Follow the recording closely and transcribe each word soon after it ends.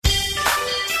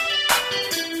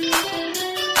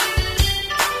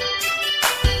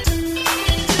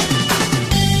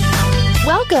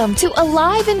Welcome to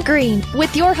Alive and Green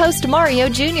with your host, Mario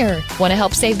Jr. Want to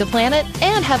help save the planet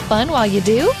and have fun while you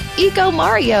do? Eco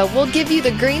Mario will give you the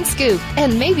green scoop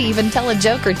and maybe even tell a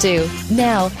joke or two.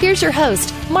 Now, here's your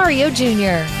host, Mario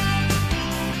Jr.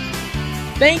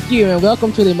 Thank you, and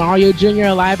welcome to the Mario Jr.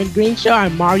 Alive and Green Show.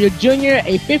 I'm Mario Jr.,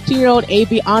 a 15-year-old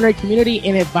AB honored community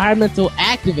and environmental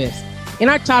activist.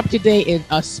 And our topic today is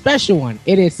a special one.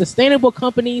 It is sustainable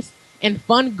companies and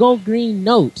fun go green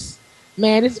notes.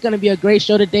 Man, this is going to be a great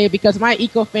show today because my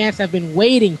eco fans have been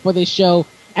waiting for this show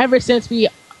ever since we've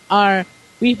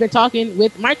been talking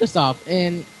with Microsoft.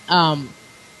 And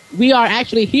we are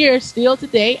actually here still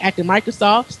today at the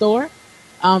Microsoft store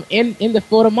in the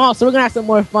Florida Mall. So we're going to have some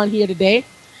more fun here today.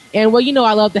 And well, you know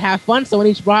I love to have fun. So in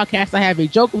each broadcast, I have a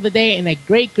joke of the day and a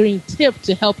great green tip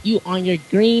to help you on your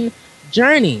green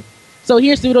journey. So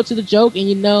here's the riddle to the joke. And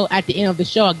you know at the end of the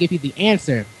show, I'll give you the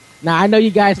answer. Now, I know you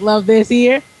guys love this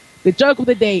here. The joke of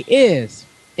the day is,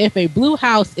 if a blue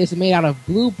house is made out of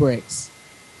blue bricks,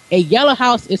 a yellow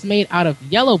house is made out of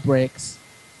yellow bricks,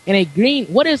 and a green,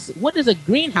 what is a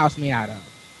greenhouse made out of?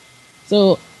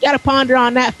 So you got to ponder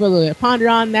on that for a little bit. Ponder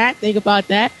on that, think about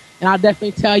that, and I'll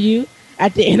definitely tell you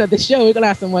at the end of the show. We're going to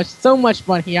have so much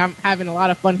fun here. I'm having a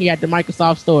lot of fun here at the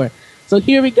Microsoft store. So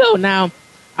here we go. Now,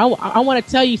 I want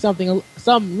to tell you something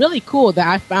really cool that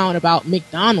I found about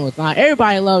McDonald's. Now,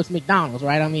 everybody loves McDonald's,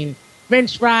 right? I mean,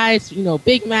 French fries,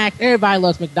 Big Mac, everybody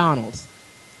loves McDonald's.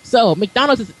 So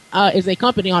McDonald's is a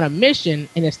company on a mission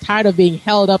and is tired of being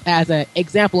held up as an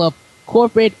example of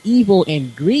corporate evil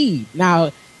and greed.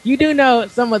 Now, you do know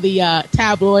some of the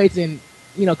tabloids and,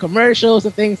 commercials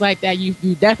and things like that.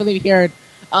 You definitely heard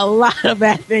a lot of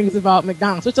bad things about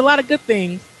McDonald's, which a lot of good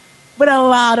things, but a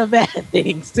lot of bad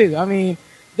things too. I mean,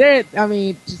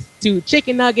 just to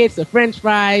chicken nuggets, the French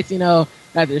fries,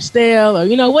 that they're stale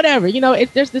or, whatever.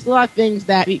 There's a lot of things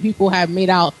that people have made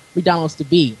out McDonald's to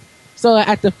be. So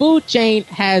at the food chain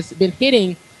has been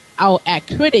hitting out at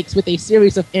critics with a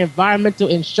series of environmental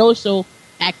and social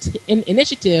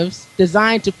initiatives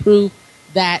designed to prove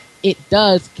that it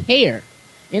does care.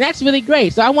 And that's really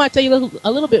great. So I want to tell you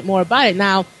a little bit more about it.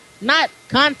 Now, not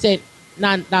content.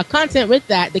 Now, content with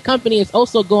that, the company is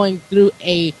also going through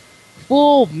a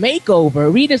full makeover,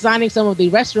 redesigning some of the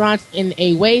restaurants in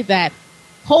a way that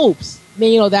hopes,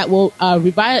 that will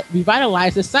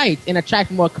revitalize the site and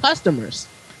attract more customers,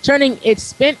 turning its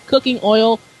spent cooking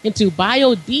oil into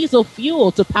biodiesel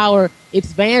fuel to power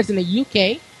its vans in the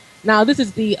UK. Now, this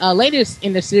is the latest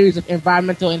in the series of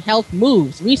environmental and health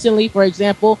moves. Recently, for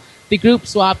example, the group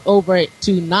swapped over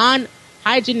to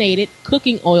non-hydrogenated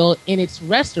cooking oil in its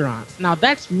restaurants. Now,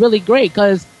 that's really great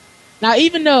because now,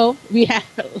 even though we have,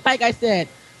 like I said,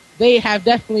 they have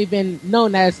definitely been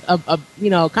known as a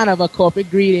kind of a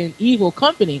corporate greed and evil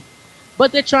company,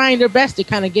 but they're trying their best to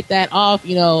kind of get that off,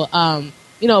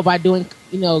 by doing,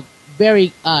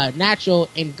 very natural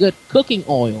and good cooking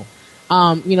oil,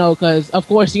 because of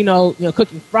course,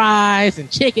 cooking fries and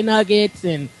chicken nuggets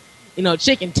and,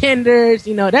 chicken tenders,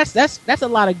 that's a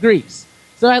lot of grease.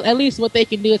 So at least what they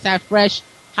can do is have fresh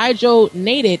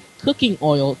hydrogenated cooking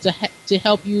oil to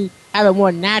help you have a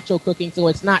more natural cooking, so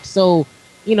it's not so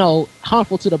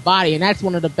harmful to the body. And that's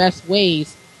one of the best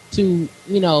ways to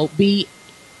be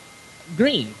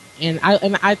green. And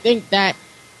I think that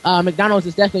McDonald's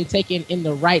is definitely taking in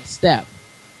the right step.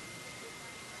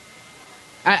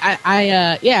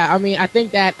 I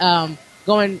think that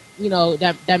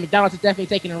that McDonald's is definitely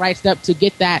taking the right step to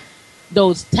get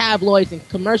those tabloids and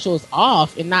commercials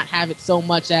off and not have it so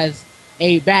much as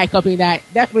a bad company. That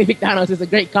definitely McDonald's is a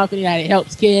great company, that it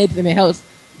helps kids and it helps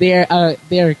their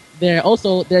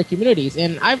communities.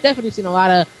 And I've definitely seen a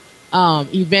lot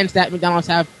of events that McDonald's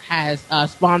has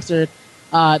sponsored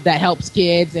that helps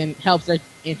kids and helps their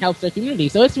community.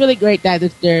 So it's really great that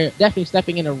they're definitely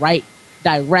stepping in the right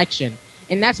direction,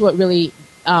 and that's what really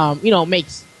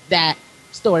makes that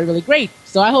story really great.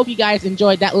 So I hope you guys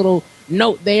enjoyed that little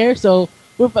note there. So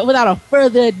without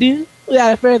further ado,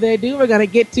 we're gonna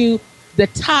get to the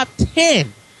top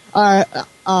 10. Top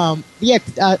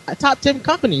 10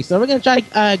 companies. So we're going to try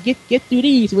to get through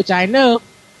these, which I know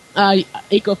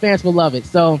eco fans will love it.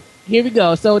 So here we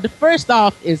go. So the first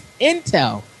off is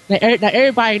Intel. Now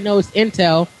everybody knows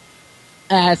Intel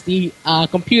as the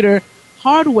computer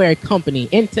hardware company.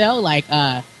 Intel, like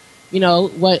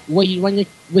what you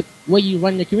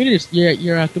run your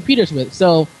computers with.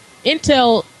 So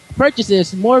Intel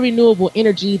purchases more renewable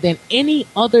energy than any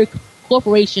other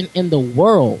corporation in the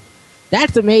world.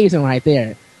 That's amazing right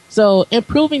there. So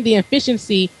improving the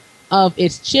efficiency of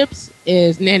its chips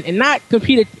is, and not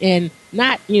computer, and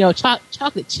not,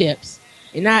 chocolate chips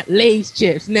and not Lay's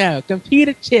chips. No,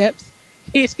 computer chips.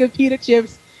 It's computer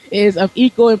chips is of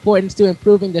equal importance to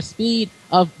improving the speed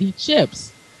of the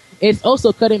chips. It's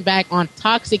also cutting back on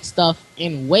toxic stuff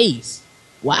and waste.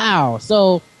 Wow.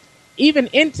 So even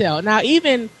Intel, now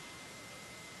even,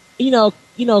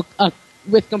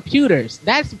 with computers,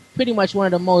 that's pretty much one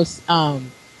of the most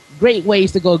great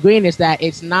ways to go green is that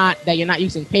you're not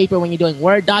using paper when you're doing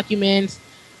Word documents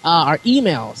or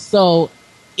emails. So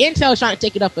Intel is trying to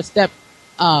take it up a step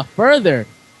further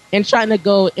and trying to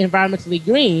go environmentally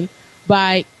green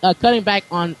by cutting back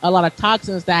on a lot of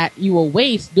toxins that you will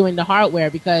waste doing the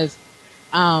hardware because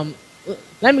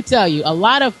let me tell you, a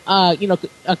lot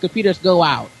of computers go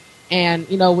out, and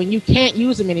when you can't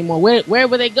use them anymore, where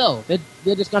will they go?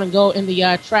 They're just going to go in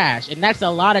the trash, and that's a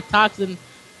lot of toxins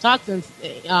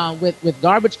with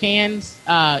garbage cans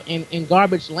in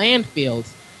garbage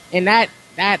landfills, and that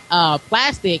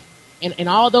plastic and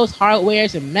all those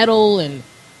hardwares and metal and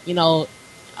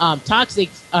toxic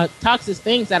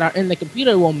things that are in the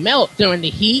computer will melt during the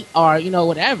heat or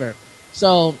whatever.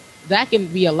 So that can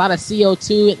be a lot of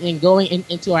CO2 and going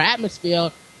into our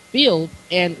atmosphere field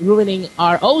and ruining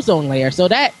our ozone layer. So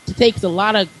that takes a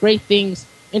lot of great things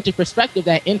into perspective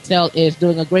that Intel is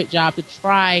doing a great job to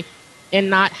try and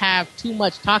not have too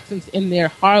much toxins in their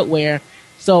hardware.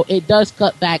 So it does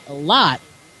cut back a lot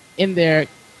in their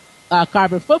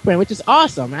carbon footprint, which is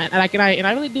awesome. And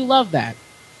I really do love that.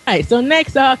 All right, so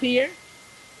next up here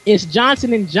is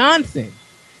Johnson & Johnson.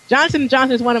 Johnson &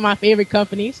 Johnson is one of my favorite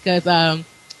companies because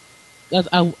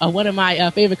one of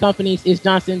my favorite companies is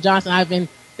Johnson & Johnson. I've been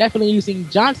definitely using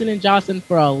Johnson & Johnson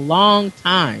for a long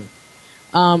time.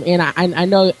 And I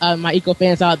know my eco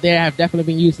fans out there have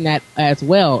definitely been using that as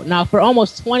well. Now, for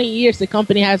almost 20 years, the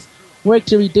company has worked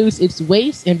to reduce its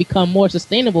waste and become more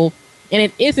sustainable. And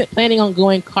it isn't planning on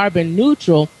going carbon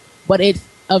neutral, but it's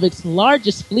of its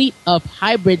largest fleet of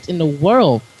hybrids in the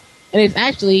world. And it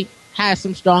actually has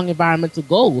some strong environmental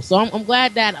goals. So I'm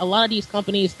glad that a lot of these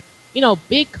companies,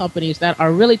 big companies that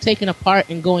are really taking a part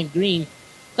in going green,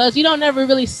 because you don't never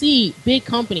really see big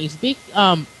companies,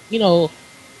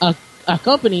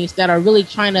 companies that are really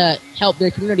trying to help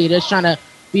their community. They're just trying to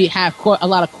have a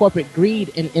lot of corporate greed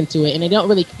into it, and they don't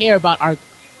really care about our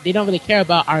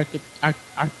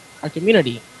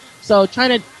community. So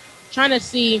trying to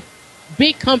see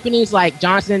big companies like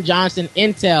Johnson & Johnson,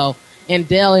 Intel, and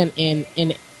Dell,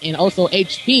 and also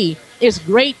HP is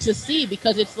great to see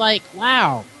because it's like,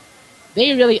 wow,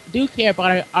 they really do care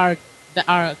about our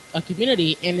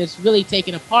community and it's really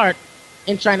taking a part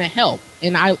in trying to help.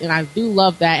 And I do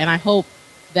love that, and I hope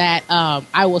that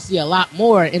I will see a lot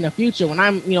more in the future when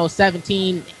I'm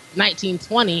 17, 19,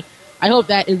 20. I hope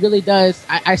that it really does.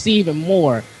 I see even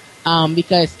more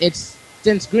because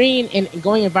since green and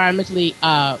going environmentally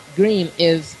green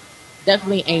is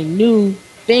definitely a new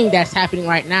thing that's happening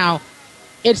right now.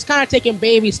 It's kind of taking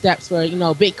baby steps for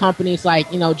big companies like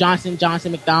Johnson &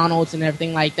 Johnson, McDonald's, and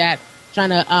everything like that, trying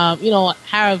to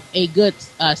have a good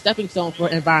stepping stone for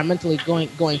environmentally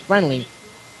going friendly.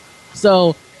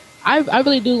 So I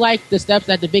really do like the steps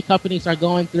that the big companies are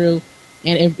going through,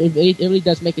 and it really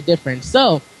does make a difference.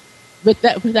 So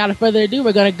without further ado,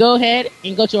 we're going to go ahead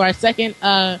and go to our second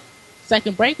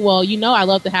break. Well, I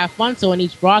love to have fun, so in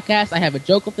each broadcast I have a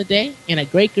joke of the day and a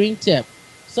great green tip.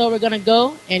 So we're going to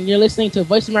go, and you're listening to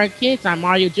Voice America Kids. I'm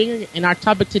Mario Jr., and our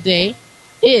topic today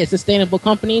is sustainable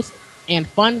companies and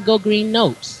fun Go Green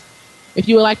notes. If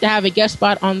you would like to have a guest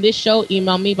spot on this show,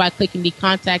 email me by clicking the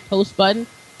Contact Host button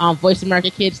on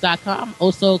voiceamericakids.com.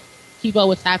 Also, keep up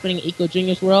what's happening in Eco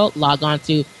Junior's world. Log on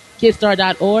to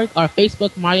kidstar.org or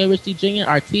Facebook Mario Richie Jr.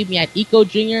 or tweet me at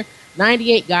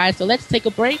EcoJunior98, guys. So let's take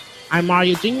a break. I'm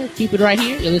Mario Jr. Keep it right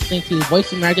here. You're listening to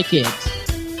Voice America Kids.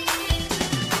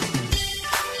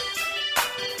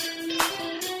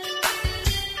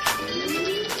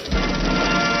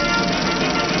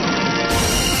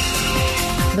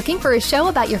 Looking for a show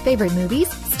about your favorite movies,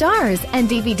 stars, and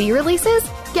DVD releases?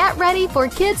 Get ready for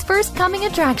Kids' First Coming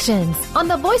attractions on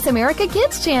the Voice America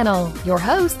Kids channel. Your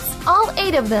hosts, all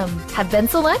 8 of them, have been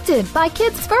selected by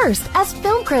Kids First as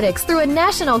film critics through a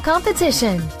national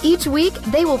competition. Each week,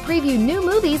 they will preview new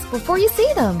movies before you see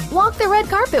them, walk the red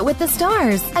carpet with the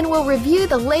stars, and will review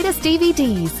the latest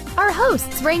DVDs. Our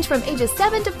hosts range from ages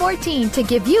 7 to 14 to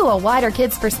give you a wider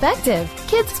kids' perspective.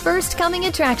 Kids' First Coming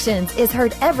Attractions is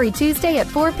heard every Tuesday at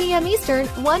 4 p.m. Eastern,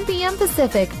 1 p.m.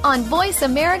 Pacific on Voice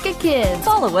America Kids.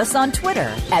 Follow us on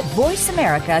Twitter at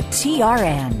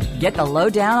VoiceAmericaTRN. Get the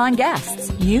lowdown on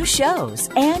guests, new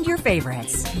shows, and your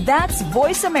favorites. That's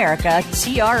Voice America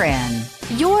TRN.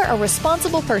 You're a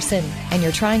responsible person, and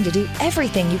you're trying to do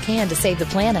everything you can to save the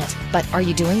planet. But are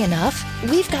you doing enough?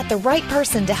 We've got the right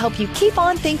person to help you keep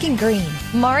on thinking green.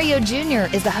 Mario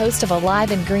Jr. is the host of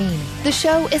Alive and Green. The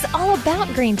show is all about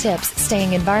green tips, staying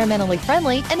environmentally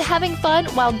friendly, and having fun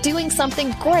while doing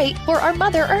something great for our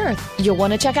Mother Earth. You'll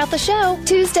want to check out the show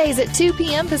Tuesdays at 2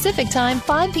 p.m. Pacific Time,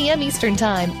 5 p.m. Eastern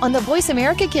Time on the Voice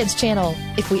America Kids channel.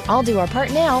 If we all do our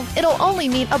part now, it'll only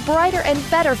mean a brighter and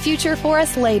better future for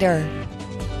us later.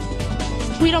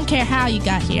 We don't care how you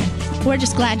got here. We're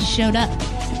just glad you showed up.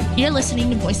 You're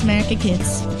listening to Voice America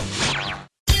Kids.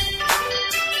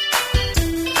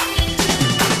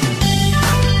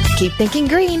 Keep thinking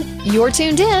green. You're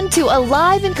tuned in to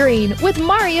Alive and Green with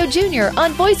Mario Jr.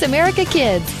 on Voice America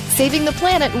Kids, saving the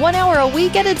planet 1 hour a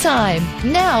week at a time.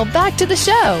 Now, back to the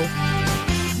show.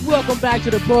 Welcome back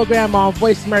to the program on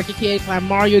Voice America Kids. I'm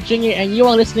Mario Jr. and you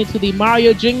are listening to the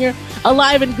Mario Jr.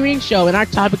 Alive and Green Show. And our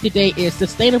topic today is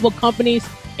sustainable companies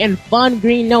and fun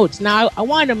green notes. Now, I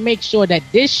wanted to make sure that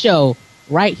this show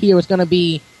right here was going to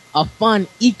be a fun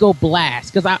eco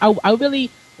blast, because I really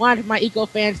wanted my eco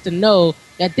fans to know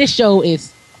that this show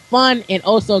is fun and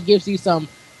also gives you some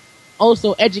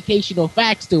also educational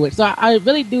facts to it. So I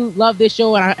really do love this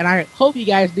show, and I hope you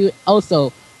guys do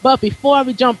also. But before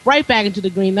we jump right back into the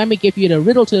green, let me give you the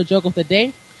riddle to the joke of the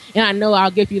day. And I know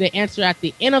I'll give you the answer at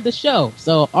the end of the show.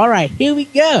 So, all right, here we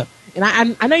go. And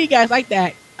I know you guys like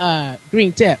that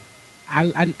green tip.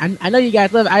 I know you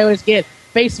guys love it. I always get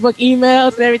Facebook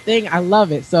emails and everything. I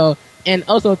love it. So, and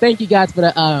also thank you guys for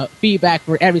the feedback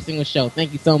for every single show.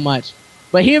 Thank you so much.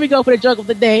 But here we go for the joke of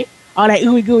the day. All that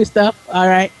ooey gooey stuff. All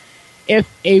right. If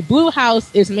a blue house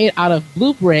is made out of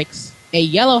blue bricks, a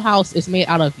yellow house is made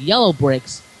out of yellow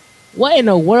bricks, what in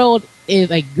the world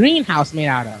is a greenhouse made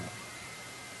out of?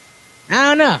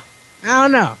 I don't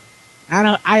know.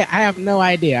 I have no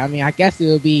idea. I mean, I guess it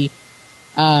would be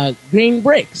green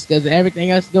bricks, because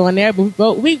everything else going there.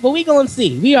 But we gonna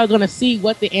see. We are gonna see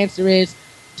what the answer is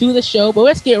to the show. But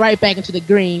let's get right back into the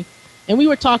green. And we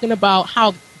were talking about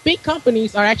how big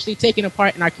companies are actually taking a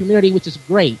part in our community, which is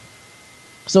great.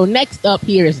 So next up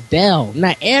here is Dell.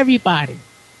 Now everybody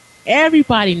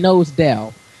knows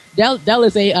Dell. Dell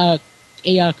is a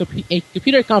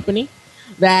computer company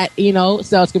that, you know,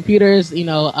 sells computers, you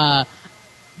know,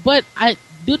 but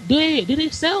do they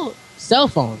sell cell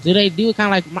phones? Do they do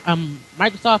kind of like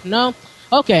Microsoft? No?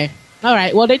 Okay. All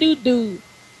right. Well, they do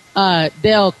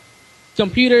Dell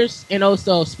computers and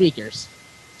also speakers.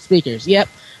 Yep.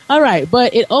 All right.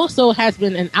 But it also has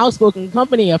been an outspoken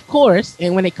company, of course,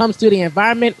 and when it comes to the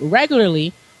environment,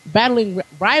 regularly battling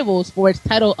rivals for its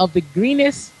title of the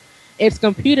greenest. Its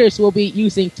computers will be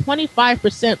using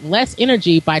 25% less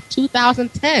energy by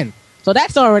 2010. So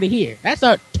that's already here. That's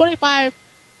 25%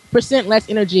 less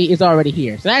energy is already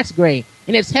here. So that's great.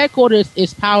 And its headquarters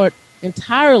is powered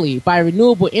entirely by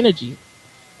renewable energy.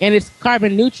 And it's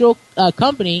carbon neutral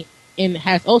company, and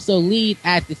has also lead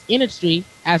as this industry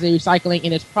as a recycling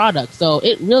in its products. So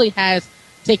it really has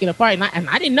taken a part. And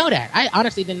I didn't know that. I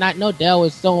honestly did not know Dell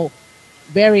was so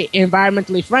very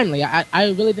environmentally friendly. I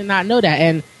really did not know that.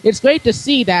 And it's great to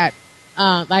see that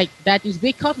that these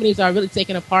big companies are really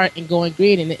taking a part in going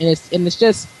green, and it's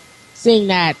just seeing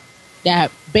that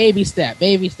baby step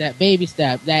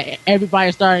that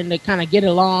everybody's starting to kind of get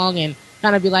along and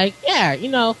kind of be like, yeah, you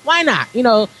know, why not? You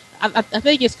know, I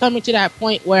think it's coming to that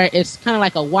point where it's kind of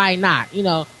like a why not, you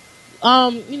know,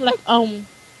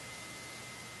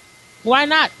 why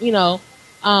not, you know,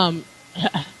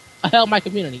 help my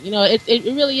community. You know, it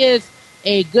really is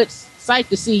a good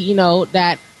sight to see, you know,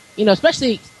 that, you know,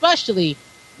 especially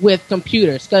with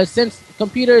computers, because since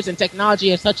computers and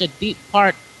technology is such a deep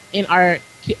part in our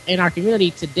community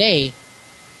today,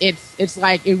 it's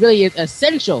like it really is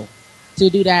essential to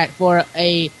do that for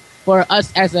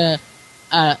us as a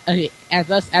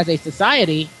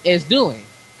society is doing,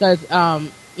 because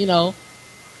you know,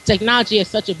 technology is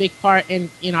such a big part in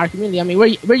our community. I mean,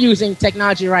 we're using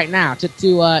technology right now to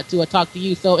talk to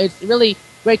you. So it's really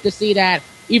great to see that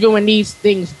even when these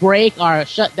things break or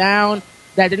shut down,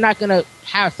 that they're not going to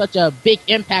have such a big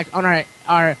impact on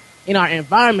our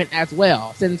environment as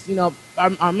well. Since, you know,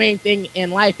 our main thing in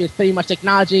life is pretty much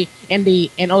technology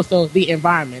and also the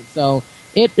environment. So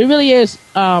it really is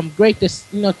great to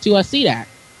see that.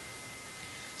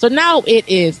 So now it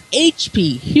is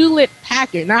HP,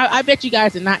 Hewlett-Packard. Now, I bet you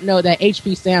guys did not know that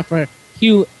HP stands for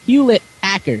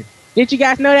Hewlett-Packard. Did you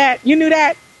guys know that? You knew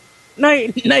that? No,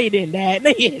 you didn't, Dad.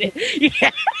 No, you didn't. Yeah.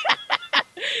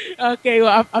 Okay,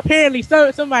 well, apparently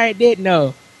somebody did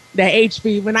know that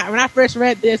HP. When I first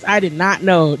read this, I did not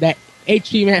know that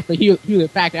HP meant for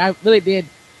Hewlett-Packard. I really did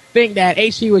think that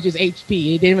HP was just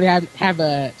HP. It didn't really have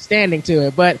a standing to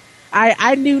it. But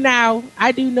I do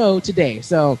know today.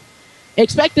 So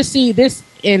expect to see this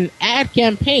in ad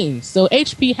campaigns. So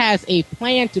HP has a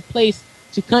plan to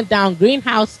cut down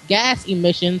greenhouse gas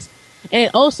emissions, and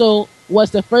it also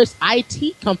was the first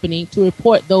IT company to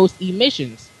report those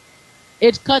emissions.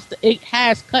 It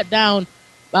has cut down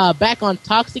back on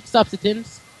toxic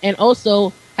substances, and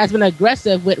also has been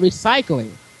aggressive with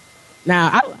recycling.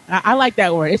 Now, I like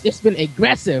that word. It's been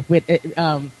aggressive with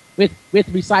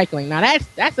recycling. Now,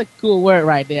 that's a cool word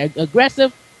right there.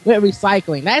 Aggressive with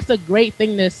recycling. That's a great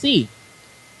thing to see.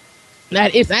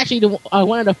 That it's actually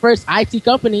one of the first IT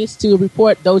companies to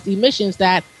report those emissions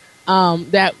that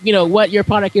what your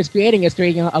product is creating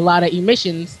a lot of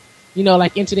emissions,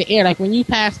 like into the air. Like when you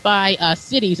pass by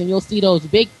cities and you'll see those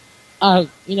big,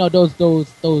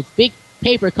 those big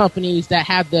paper companies that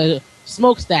have the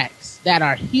smokestacks that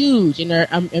are huge and they're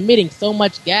emitting so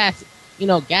much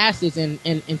gases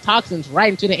and toxins right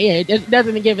into the air. It doesn't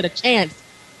even give it a chance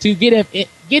to get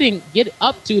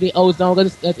up to the ozone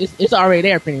because it's already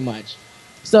there pretty much.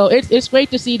 So it's great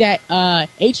to see that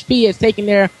HP is taking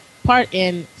their part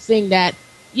in saying that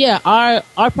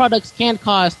our products can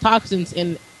cause toxins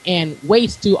and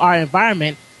waste to our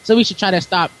environment. So we should try to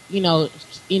stop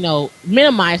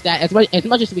minimize that as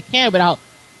much as we can without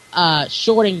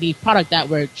shorting the product that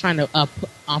we're trying to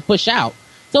push out.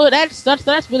 So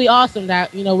that's really awesome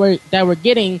that we're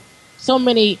getting so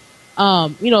many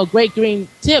great green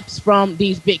tips from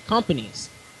these big companies.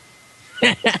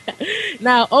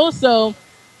 Now also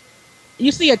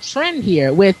you see a trend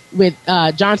here with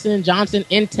Johnson & Johnson,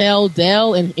 Intel,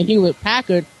 Dell, and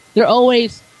Hewlett-Packard. They're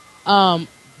always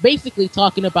basically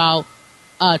talking about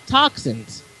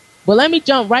toxins. But let me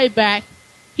jump right back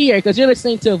here because you're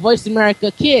listening to Voice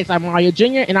America Kids. I'm Mario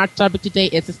Jr. and our topic today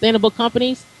is sustainable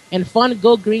companies and fun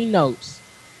Go Green notes.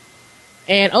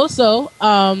 And also,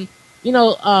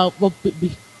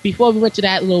 before we went to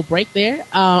that little break there,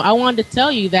 I wanted to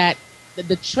tell you that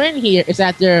the trend here is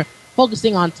that they're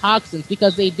focusing on toxins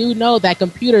because they do know that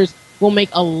computers will make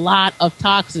a lot of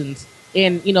toxins.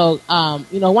 And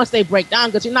once they break down,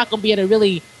 because you're not going to be able to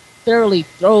really thoroughly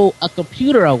throw a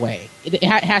computer away. It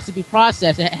has to be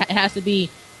processed. It has to be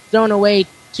thrown away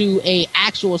to a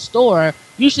actual store.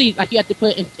 Usually, like you have to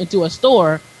put it into a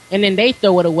store, and then they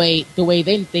throw it away the way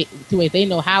they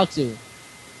know how to.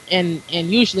 And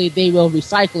usually they will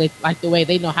recycle it like the way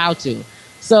they know how to.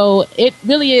 So it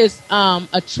really is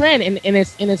a trend, and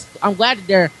it's. I'm glad that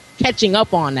they're catching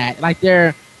up on that. Like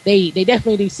they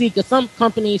definitely see, because some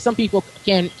people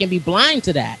can be blind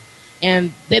to that,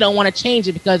 and they don't want to change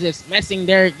it because it's messing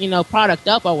their product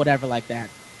up or whatever like that.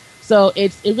 So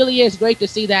it really is great to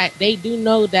see that they do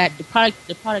know that the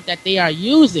product that they are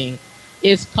using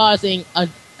is causing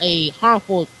a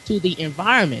harmful to the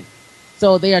environment.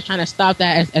 So they are trying to stop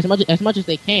that as much as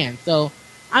they can. So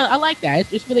I like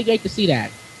that. It's really great to see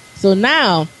that. So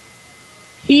now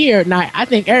I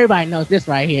think everybody knows this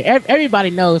right here.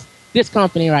 Everybody knows this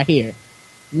company right here,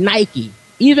 Nike.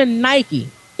 Even Nike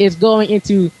is going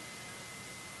into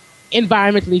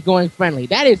environmentally going friendly.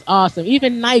 That is awesome.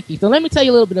 Even Nike. So let me tell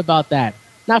you a little bit about that.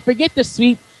 Now forget the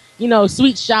sweet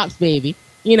shops, baby.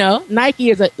 Nike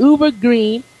is a uber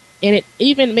green, and it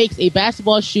even makes a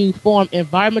basketball shoe from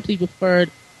environmentally preferred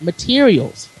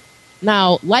materials.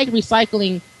 Now, like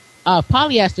recycling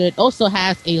polyester, it also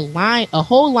has a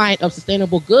whole line of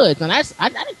sustainable goods, and I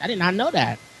did not know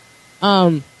that.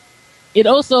 It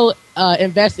also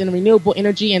invests in renewable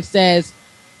energy and says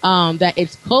that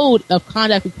its code of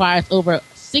conduct requires over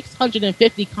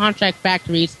 650 contract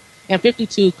factories and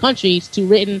 52 countries to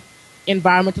written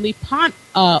environmentally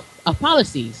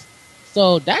policies.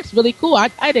 So that's really cool. I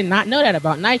did not know that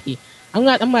about Nike. I'm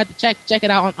gonna have to check it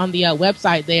out on the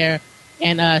website there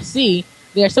and see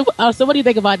there. So what do you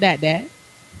think about that, Dad?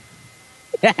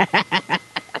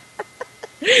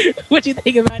 What you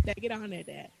think about that? Get on there,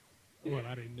 Dad. Well,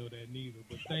 I didn't know that neither,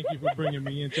 but thank you for bringing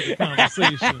me into the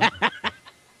conversation.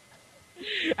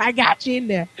 I got you in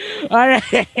there. All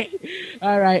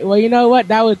right. Well, you know what?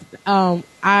 That was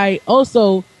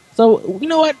So you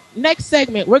know what? Next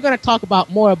segment, we're going to talk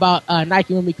more about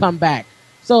Nike when we come back.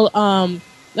 So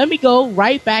let me go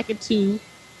right back into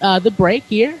the break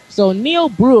here. So Neil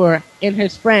Brewer and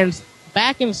his friends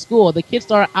back in school, the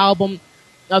Kidstar album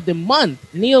of the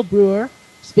month. Neil Brewer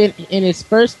spent in his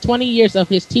first 20 years of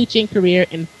his teaching career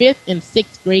in 5th and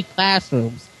 6th grade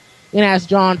classrooms, and has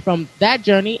drawn from that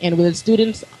journey and with his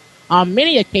students on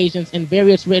many occasions in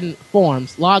various written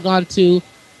forms. Log on to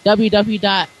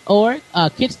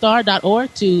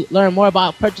www.kidstar.org to learn more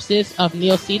about purchases of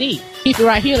Neil's CD. Keep it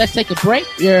right here. Let's take a break.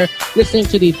 You're listening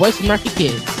to the Voice of America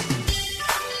Kids.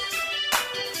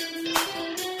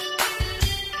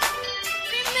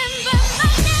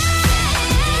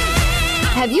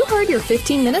 your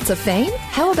 15 minutes of fame?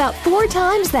 How about 4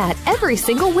 times that every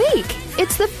single week?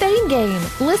 It's the Fame Game.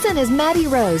 Listen as Maddie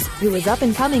Rose, who is up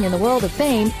and coming in the world of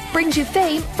fame, brings you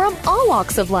fame from all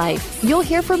walks of life. You'll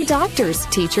hear from doctors,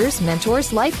 teachers,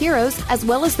 mentors, life heroes, as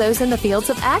well as those in the fields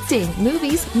of acting,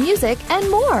 movies, music, and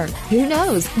more. Who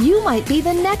knows? You might be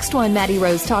the next one Maddie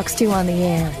Rose talks to on the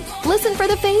air. Listen for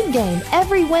the Fame Game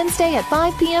every Wednesday at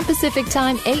 5 p.m. Pacific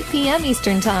Time, 8 p.m.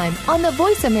 Eastern Time on the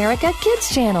Voice America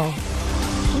Kids channel.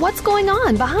 What's going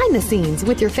on behind the scenes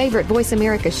with your favorite Voice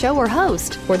America show or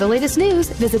host? For the latest news,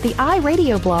 visit the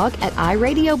iRadio blog at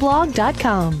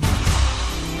iradioblog.com.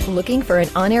 Looking for an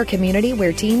on-air community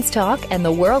where teens talk and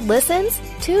the world listens?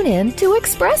 Tune in to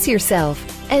Express Yourself,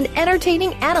 an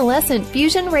entertaining adolescent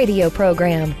fusion radio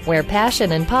program where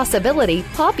passion and possibility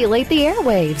populate the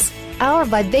airwaves. Our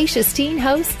vivacious teen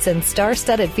hosts and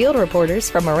star-studded field reporters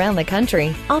from around the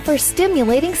country offer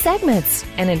stimulating segments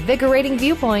and invigorating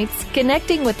viewpoints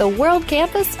connecting with the world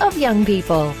campus of young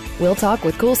people. We'll talk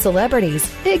with cool celebrities,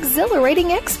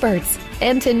 exhilarating experts,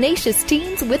 and tenacious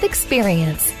teens with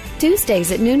experience.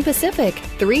 Tuesdays at noon Pacific,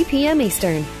 3 p.m.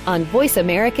 Eastern on Voice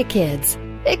America Kids.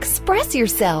 Express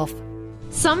yourself.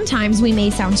 Sometimes we may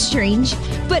sound strange,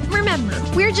 but remember,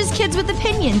 we're just kids with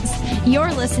opinions.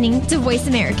 You're listening to Voice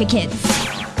America Kids.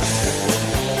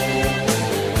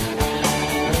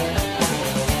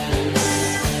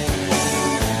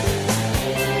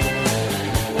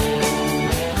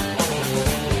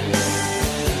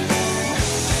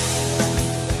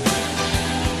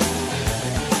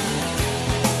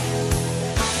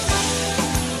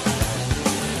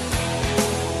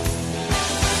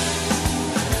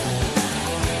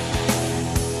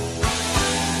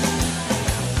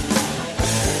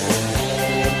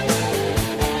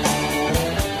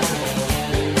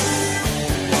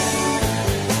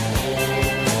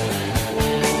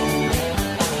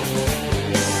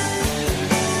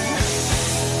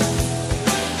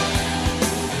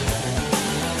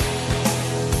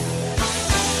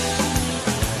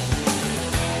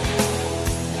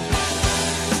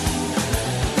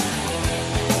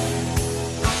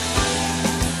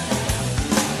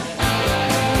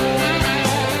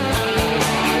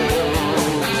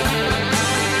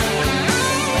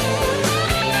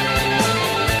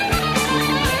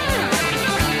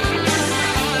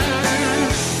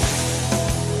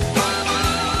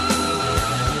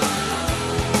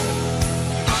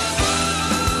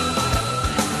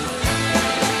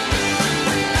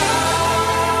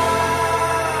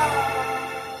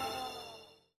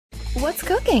 What's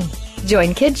cooking?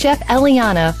 Join Kid Chef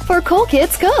Eliana for Cool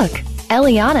Kids Cook.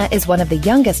 Eliana is one of the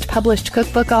youngest published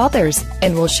cookbook authors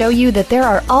and will show you that there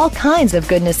are all kinds of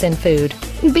goodness in food,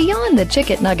 beyond the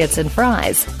chicken nuggets and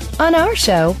fries. On our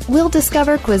show, we'll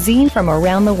discover cuisine from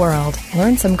around the world,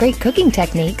 learn some great cooking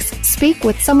techniques, speak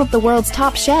with some of the world's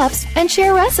top chefs, and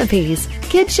share recipes.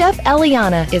 Kid Chef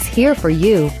Eliana is here for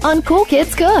you on Cool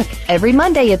Kids Cook every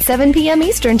Monday at 7 p.m.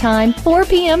 Eastern Time, 4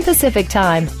 p.m. Pacific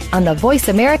Time on the Voice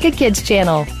America Kids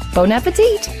channel. Bon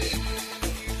appetit!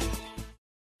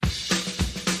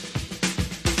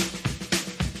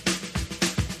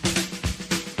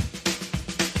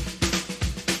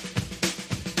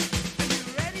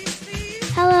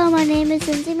 Hello, my name is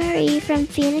Lindsay Marie from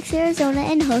Phoenix, Arizona,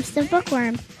 and host of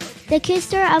Bookworm. The Kid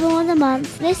Store Album of the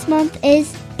Month this month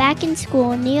is Back in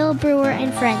School, Neil Brewer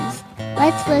and Friends.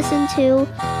 Let's listen to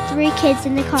Three Kids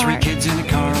in the Car. Three kids in the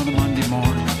car on a Monday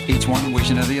morning, each one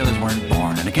wishing that the others weren't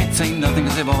born. And I can't say nothing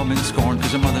because they've all been scorned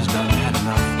because their mother's done had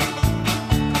enough.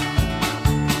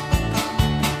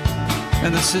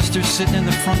 And the sister's sitting in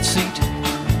the front seat,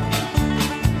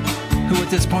 who at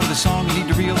this part of the song you need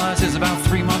to realize is about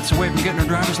 3 months away from getting her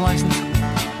driver's license.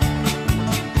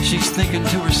 She's thinking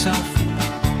to herself,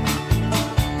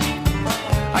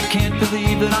 I can't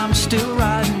believe that I'm still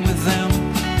riding with them.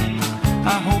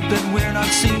 I hope that we're not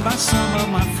seen by some of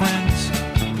my friends.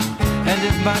 And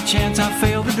if by chance I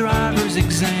fail the driver's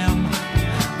exam,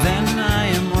 then I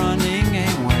am running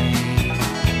away.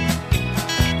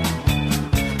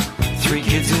 Three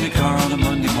kids in the car on a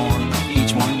Monday morning,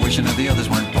 each one wishing that the others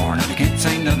weren't born. And they can't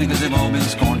say nothing because they've all been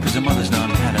scorned because their mother's done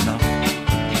had enough.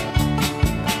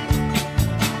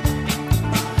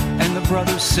 And the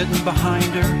brother's sitting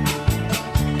behind her,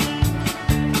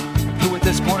 who at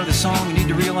this point of the song you need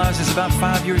to realize is about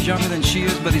 5 years younger than she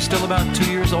is, but he's still about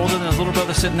 2 years older than his little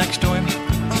brother sitting next to him.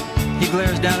 He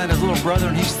glares down at his little brother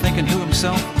and he's thinking to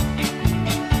himself,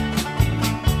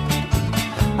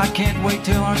 I can't wait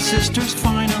till our sister's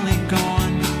finally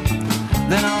gone.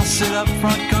 Then I'll sit up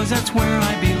front cause that's where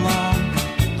I belong.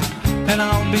 And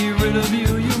I'll be rid of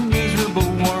you, you miserable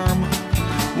worm.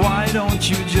 Why don't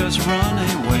you just run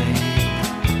away?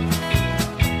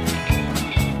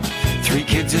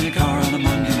 kids in a car on a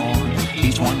Monday morning,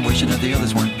 each one wishing that the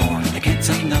others weren't born. They can't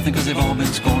say nothing because they've all been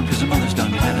scorned because their mother's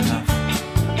done had enough.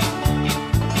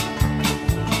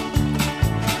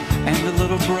 And the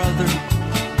little brother,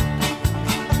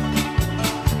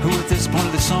 who at this point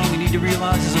of the song you need to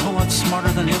realize is a whole lot smarter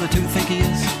than the other two think he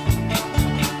is.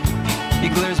 He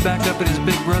glares back up at his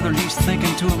big brother and he's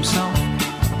thinking to himself,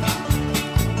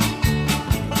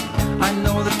 I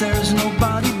know that there's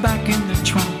nobody back in the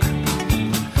trunk.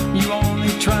 You only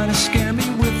try to scare me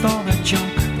with all that junk.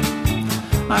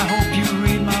 I hope you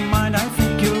read my mind, I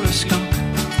think you're a skunk.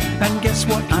 And guess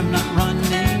what, I'm not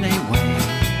running away.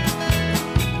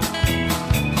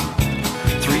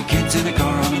 3 kids in a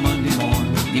car on a Monday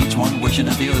morning, each one wishing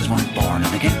that the others weren't born.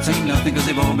 And they can't say nothing because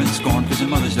they've all been scorned because their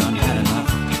mother's done had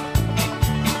enough.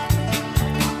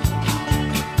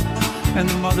 And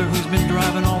the mother who's been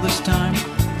driving all this time,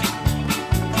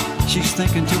 she's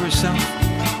thinking to herself,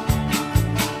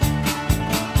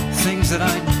 things that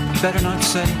I'd better not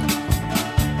say.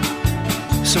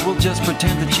 So we'll just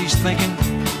pretend that she's thinking,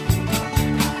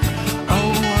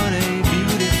 oh, what a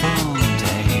beautiful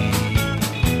day.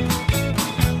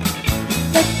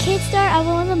 The Kid Star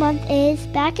Album of the Month is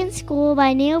Back in School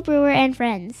by Neil Brewer and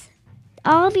Friends.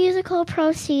 All musical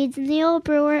proceeds Neil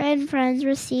Brewer and Friends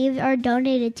received are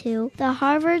donated to the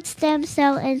Harvard Stem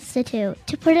Cell Institute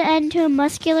to put an end to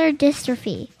muscular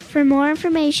dystrophy. For more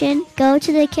information, go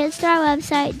to the KidStar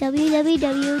website,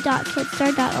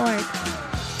 www.kidstar.org.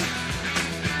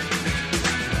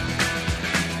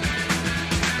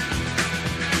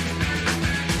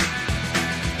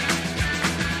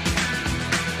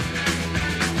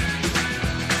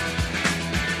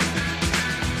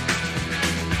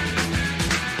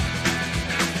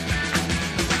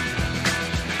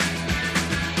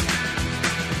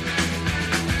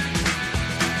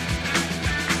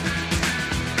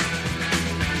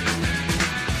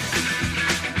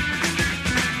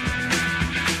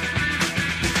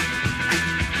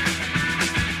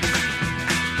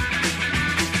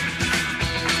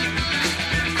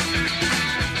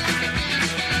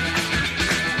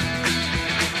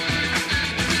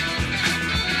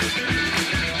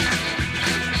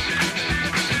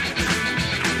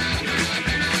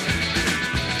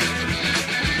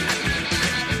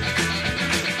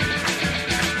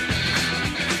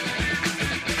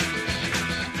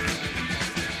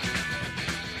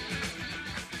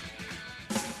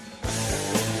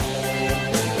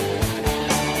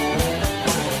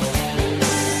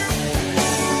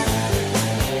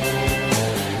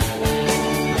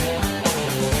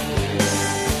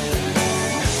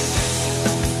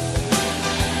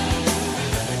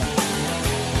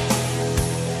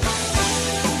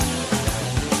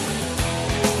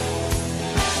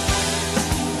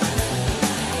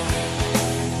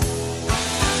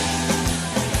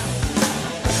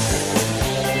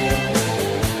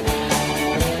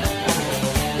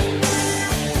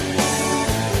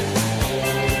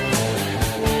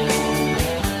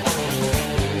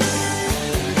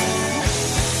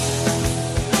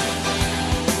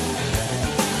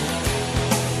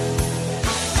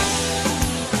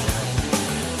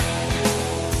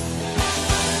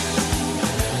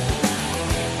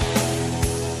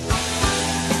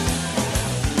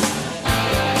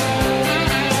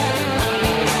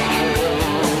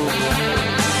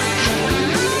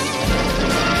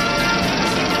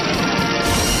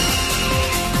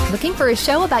 Looking for a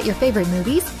show about your favorite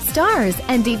movies, stars,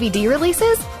 and DVD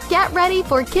releases? Get ready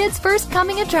for Kids First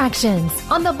Coming attractions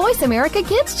on the Voice America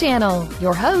Kids channel.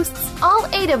 Your hosts, all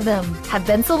 8 of them, have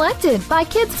been selected by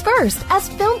Kids First as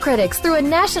film critics through a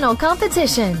national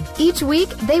competition. Each week,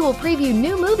 they will preview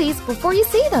new movies before you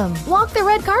see them, walk the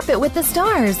red carpet with the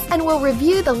stars, and will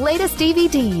review the latest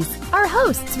DVDs. Our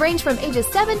hosts range from ages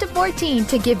 7 to 14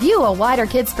 to give you a wider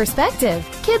kids' perspective.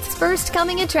 Kids First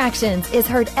Coming Attractions is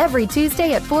heard every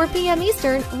Tuesday at 4 p.m.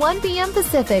 Eastern, 1 p.m.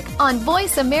 Pacific on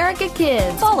Voice America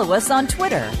Kids. Follow us on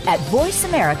Twitter at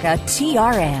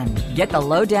VoiceAmericaTRN. Get the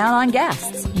lowdown on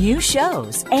guests, new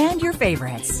shows, and your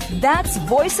favorites. That's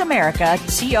Voice America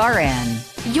TRN.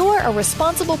 You're a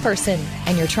responsible person,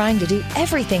 and you're trying to do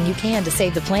everything you can to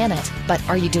save the planet. But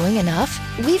are you doing enough?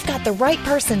 We've got the right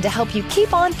person to help you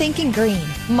keep on thinking green.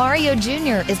 Mario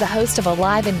Jr. is the host of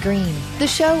Alive and Green. The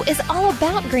show is all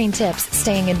about green tips,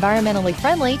 staying environmentally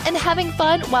friendly, and having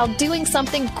fun while doing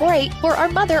something great for our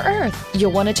Mother Earth.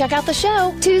 You'll want to check out the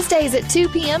show Tuesdays at 2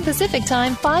 p.m. Pacific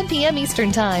Time, 5 p.m.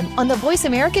 Eastern Time on the Voice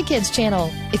America Kids channel.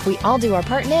 If we all do our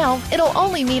part now, it'll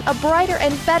only mean a brighter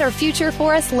and better future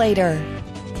for us later.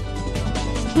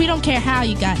 We don't care how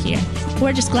you got here.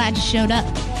 We're just glad you showed up.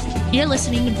 You're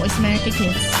listening to Voice America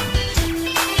Kids.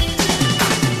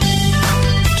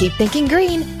 keep thinking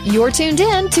green. You're tuned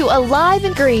in to Alive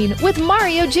and Green with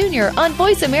Mario Jr. on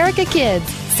Voice America Kids,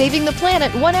 saving the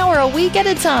planet 1 hour a week at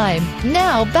a time.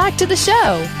 Now, back to the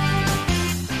show.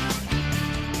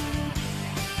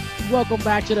 Welcome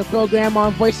back to the program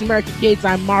on Voice America Kids.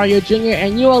 I'm Mario Jr.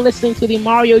 and you are listening to the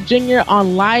Mario Jr.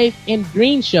 on Live and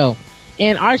Green show.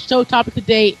 And our show topic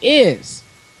today is,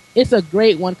 it's a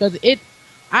great one because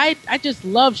I just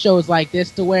love shows like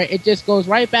this to where it just goes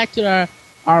right back to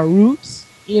our roots,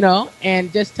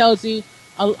 and just tells you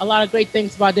a lot of great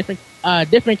things about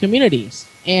different communities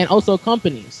and also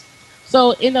companies.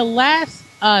 So in the last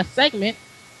segment,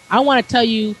 I want to tell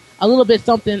you a little bit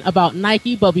something about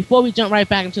Nike, but before we jump right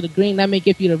back into the green, let me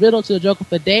give you the riddle to the joke of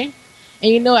the day.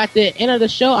 And at the end of the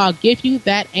show, I'll give you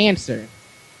that answer.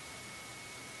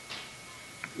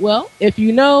 Well, if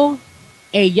you know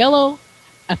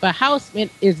if a house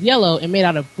is yellow and made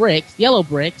out of yellow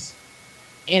bricks,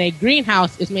 and a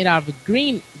greenhouse is made out of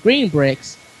green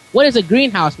bricks, what is a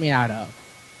greenhouse made out of?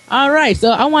 All right,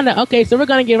 so so we're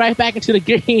going to get right back into the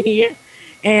green here.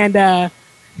 And we're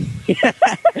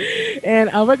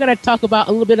going to talk about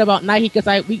a little bit about Nike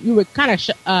because we were kind of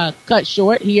cut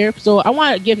short here. So I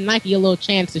want to give Nike a little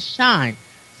chance to shine.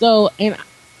 So, and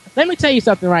let me tell you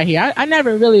something right here. I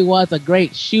never really was a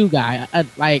great shoe guy.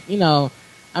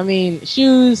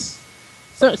 Shoes.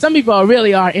 So some people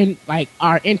really are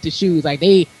into shoes. Like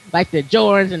they like the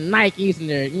Jordans and Nikes and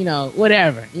their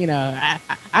whatever.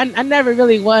 I never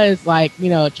really was trying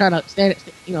to stand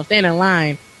in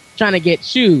line trying to get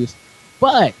shoes.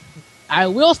 But I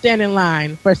will stand in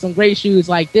line for some great shoes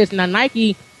like this. Now,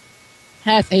 Nike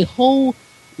has a whole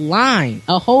line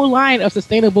of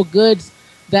sustainable goods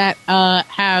that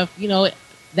have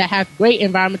great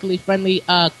environmentally friendly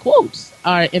quotes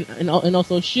and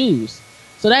also shoes.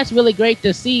 So that's really great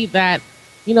to see that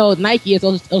Nike is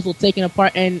also taking a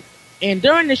part. And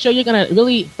during the show, you're gonna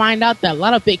really find out that a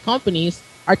lot of big companies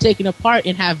are taking a part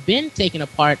and have been taking a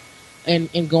part in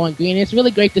going green. It's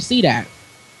really great to see that.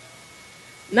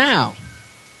 Now,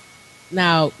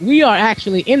 we are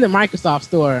actually in the Microsoft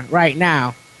store right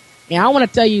now, and I want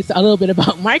to tell you a little bit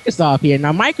about Microsoft here.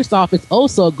 Now, Microsoft is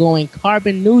also going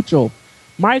carbon neutral.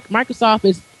 Microsoft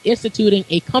is instituting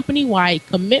a company-wide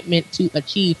commitment to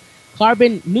achieve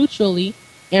carbon neutrality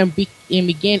and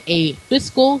begin a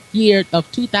fiscal year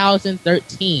of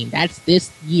 2013. That's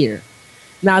this year.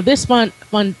 Now, this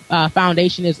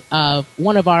foundation is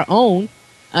one of our own,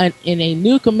 in a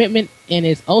new commitment, and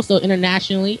is also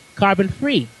internationally carbon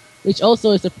free, which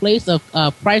also is a place of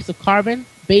price of carbon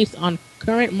based on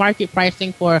current market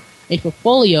pricing for a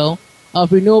portfolio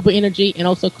of renewable energy and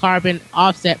also carbon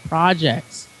offset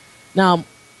projects. Now,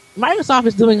 Microsoft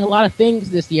is doing a lot of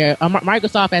things this year.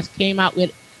 Microsoft has came out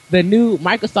with the new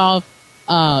Microsoft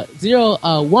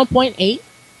 1.8,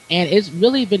 and it's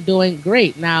really been doing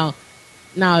great. Now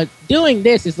doing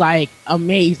this is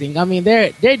amazing. I mean,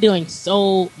 they're doing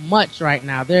so much right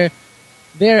now. They're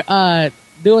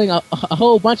doing a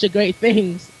whole bunch of great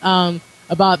things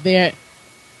about their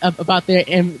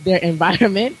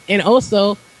environment, and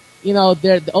also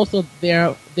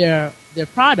their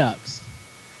products.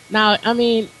 Now, I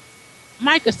mean,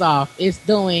 Microsoft is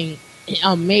doing an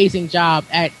amazing job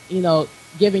at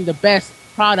giving the best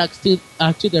products to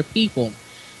their people.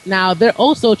 Now, they're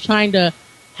also trying to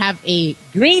have a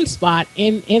green spot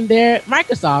in their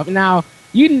Microsoft. Now,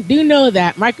 you do know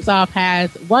that Microsoft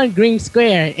has one green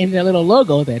square in their little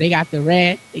logo there. They got the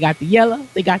red, they got the yellow,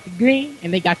 they got the green,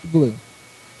 and they got the blue.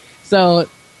 So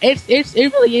it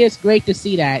really is great to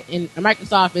see that. And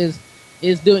Microsoft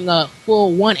is doing a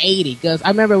full 180, because I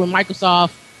remember when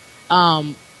Microsoft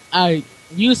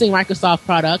using Microsoft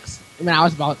products when I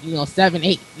was about 7,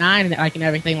 8, 9 and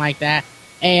everything like that,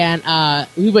 and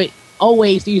we would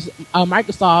always use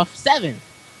Microsoft 7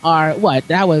 or what?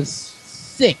 That was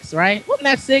 6, right? Wasn't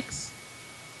that 6?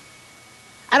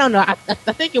 I don't know. I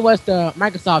think it was the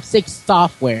Microsoft 6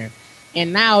 software,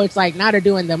 and now it's now they're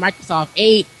doing the Microsoft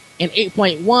 8 and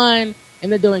 8.1,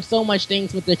 and they're doing so much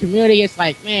things with the community. It's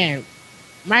man,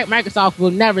 Microsoft will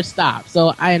never stop.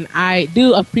 So I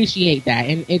do appreciate that,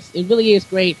 and it really is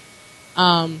great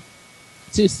to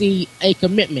see a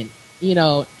commitment,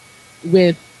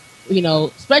 with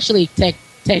especially tech,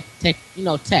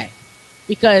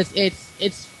 because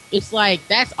it's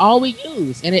that's all we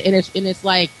use, and it's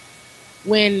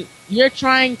when you're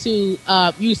trying to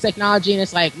use technology, and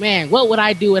it's man, what would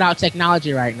I do without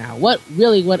technology right now? What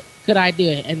could I do?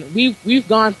 And we've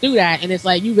gone through that, and it's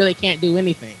you really can't do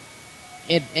anything.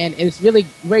 And it's really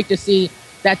great to see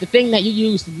that the thing that you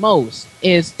use most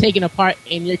is taking a part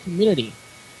in your community.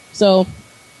 So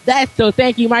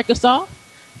thank you, Microsoft,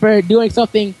 for doing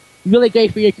something really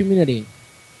great for your community.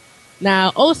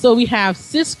 Now, also we have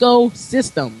Cisco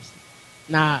Systems.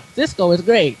 Now, Cisco is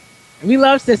great. We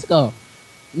love Cisco.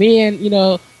 Me and,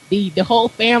 the whole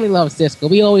family loves Cisco.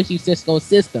 We always use Cisco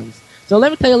Systems. So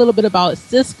let me tell you a little bit about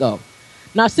Cisco.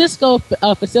 Now, Cisco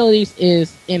facilities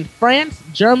is in France,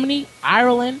 Germany,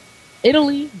 Ireland,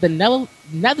 Italy, the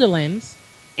Netherlands,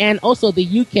 and also the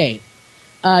UK.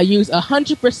 Use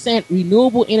 100%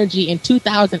 renewable energy in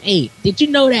 2008. Did you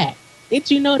know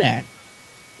that?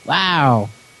 Wow.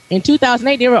 In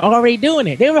 2008, they were already doing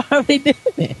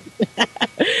it.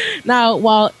 Now,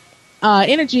 while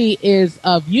energy is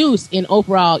of use in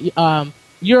overall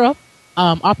Europe,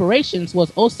 operations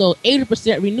was also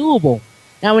 80% renewable.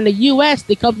 Now, in the U.S.,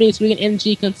 the company's green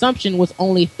energy consumption was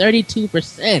only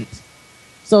 32%.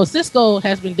 So Cisco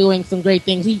has been doing some great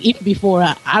things even before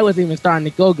I was even starting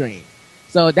to go green.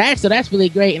 So that's really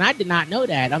great, and I did not know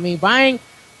that. I mean,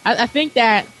 I think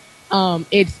that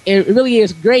it really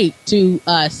is great to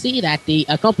see that the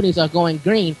companies are going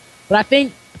green. But I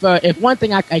think if one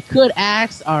thing I could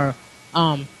ask, or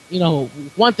one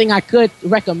thing I could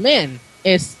recommend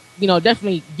is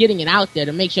definitely getting it out there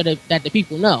to make sure that the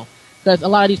people know, because a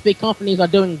lot of these big companies are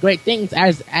doing great things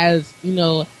as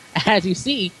you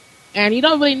see, and you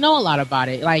don't really know a lot about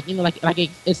it.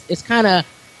 It's kind of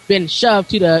been shoved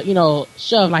to the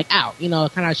shoved like out,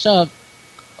 kind of shoved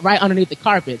right underneath the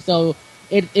carpet. So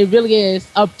it really is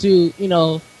up to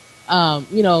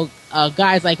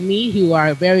guys like me who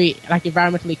are very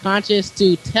environmentally conscious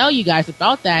to tell you guys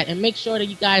about that and make sure that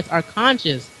you guys are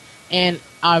conscious and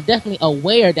are definitely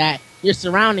aware that your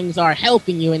surroundings are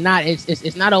helping you, and not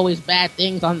it's not always bad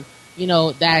things on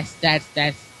that's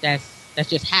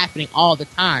just happening all the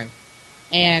time.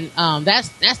 And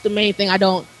that's the main thing I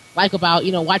don't like about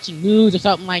watching news or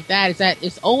something like that, is that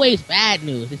it's always bad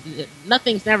news.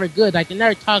 Nothing's never good. Like, they're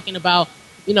never talking about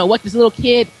what this little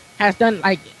kid has done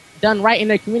right in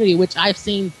their community, which I've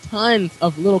seen tons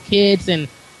of little kids and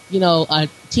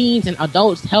teens and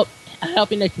adults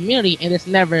helping their community, and it's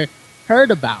never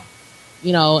heard about.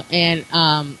 And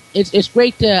it's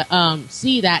great to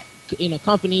see that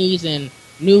companies and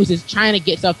news is trying to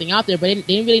get something out there, but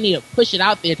they really need to push it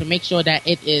out there to make sure that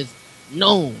it is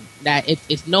known, that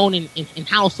it's known in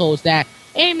households that,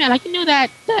 hey man, that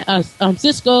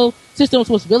Cisco Systems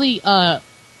was really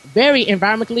very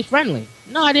environmentally friendly.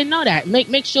 No, I didn't know that.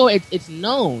 Make sure it's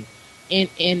known, and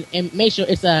make sure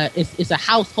it's a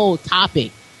household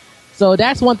topic. So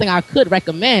that's one thing I could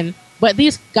recommend. But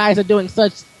these guys are doing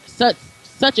such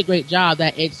a great job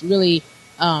that it's really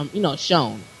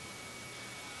shown.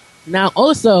 Now,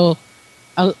 also,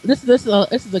 this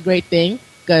is a great thing,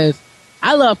 because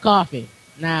I love coffee.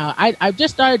 Now, I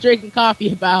just started drinking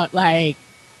coffee about 3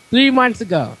 months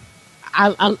ago.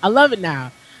 I love it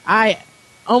now.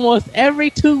 Almost every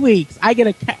 2 weeks, I get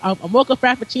a mocha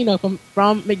frappuccino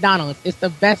from McDonald's. It's the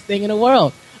best thing in the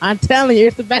world. I'm telling you,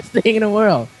 it's the best thing in the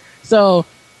world. So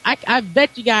I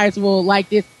bet you guys will like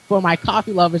this, for my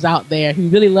coffee lovers out there who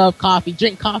really love coffee,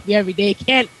 drink coffee every day,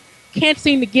 can't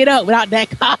seem to get up without that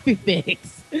coffee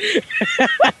fix.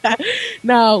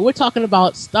 Now, we're talking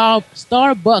about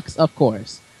Starbucks, of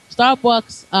course.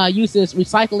 Starbucks uses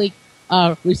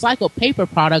recycled paper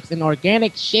products and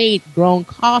organic shade-grown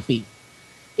coffee.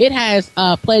 It has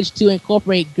pledged to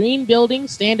incorporate green building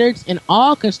standards in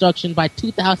all construction by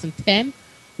 2010,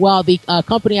 while the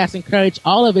company has encouraged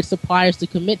all of its suppliers to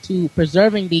commit to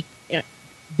preserving the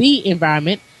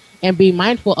environment and be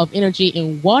mindful of energy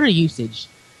and water usage.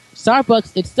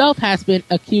 Starbucks itself has been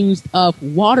accused of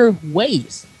water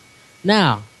waste.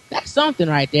 Now, that's something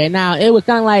right there. Now, it was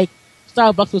kind of like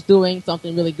Starbucks was doing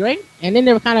something really great, and then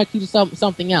they were kind of accused of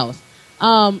something else.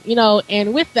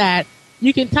 And with that,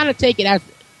 you can kind of take it as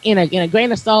in a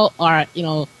grain of salt, or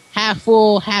half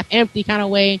full, half empty kind of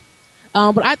way.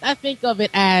 But I think of it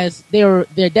as they're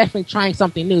definitely trying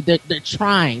something new. They're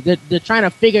trying to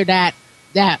figure that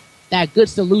good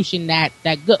solution, that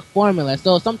good formula.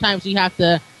 So sometimes you have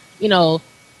to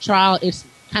trial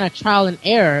and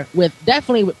error with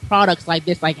products like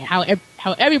this, like how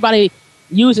everybody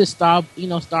uses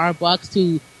Starbucks,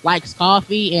 who likes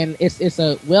coffee, and it's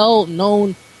a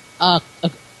well-known,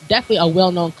 definitely a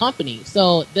well-known company.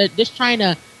 So they're just trying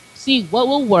to see what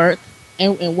will work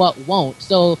and what won't.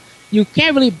 So you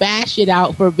can't really bash it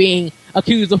out for being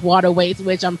accused of water waste,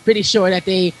 which I'm pretty sure that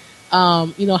they,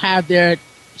 have their,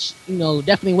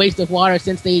 definitely waste of water,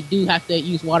 since they do have to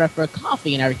use water for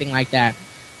coffee and everything like that.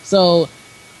 So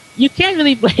you can't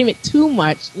really blame it too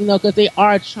much, because they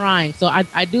are trying. So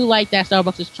I do like that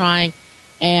Starbucks is trying,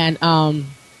 and all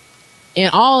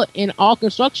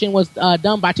construction was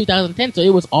done by 2010. So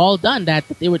it was all done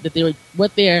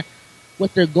what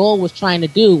what their goal was trying to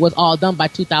do was all done by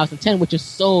 2010, which is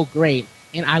so great.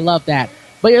 And I love that.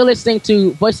 But you're listening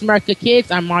to Voice America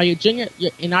Kids. I'm Mario Jr.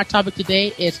 And our topic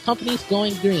today is companies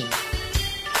going green.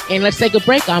 And let's take a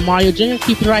break. I'm Mario Jr.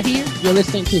 Keep it right here. You're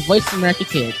listening to Voice America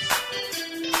Kids.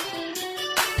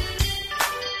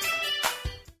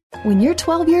 When you're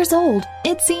 12 years old,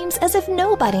 it seems as if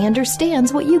nobody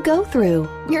understands what you go through.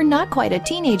 You're not quite a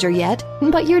teenager yet,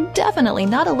 but you're definitely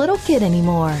not a little kid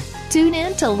anymore. Tune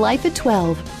in to Life at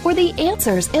 12 for the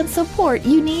answers and support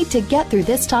you need to get through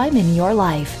this time in your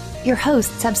life. Your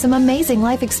hosts have some amazing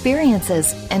life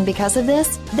experiences, and because of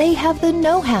this, they have the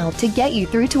know-how to get you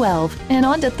through 12 and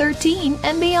on to 13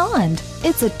 and beyond.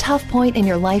 It's a tough point in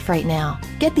your life right now.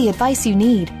 Get the advice you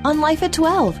need on Life at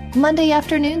 12, Monday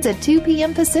afternoons at 2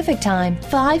 p.m. Pacific Time,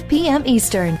 5 p.m.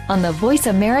 Eastern on the Voice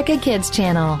America Kids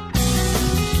channel.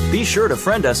 Be sure to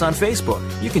friend us on Facebook.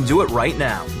 You can do it right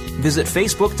now. Visit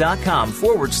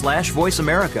facebook.com/Voice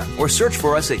America or search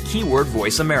for us at keyword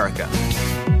Voice America.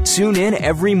 Tune in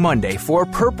every Monday for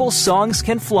Purple Songs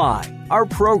Can Fly. Our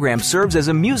program serves as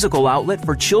a musical outlet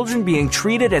for children being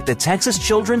treated at the Texas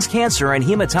Children's Cancer and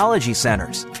Hematology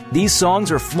Centers. These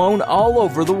songs are flown all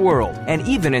over the world and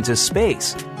even into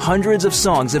space. Hundreds of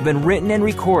songs have been written and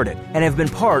recorded and have been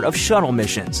part of shuttle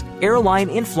missions, airline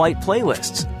in-flight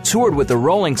playlists, toured with the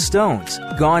Rolling Stones,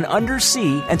 gone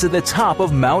undersea and to the top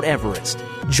of Mount Everest.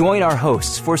 Join our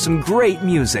hosts for some great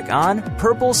music on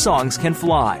Purple Songs Can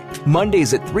Fly,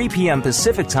 Mondays at 3 p.m.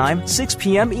 Pacific Time, 6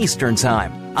 p.m. Eastern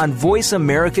Time on Voice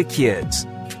America Kids.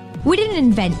 We didn't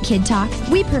invent Kid Talk,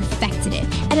 we perfected it,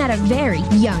 and at a very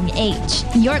young age.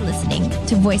 You're listening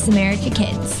to Voice America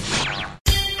Kids.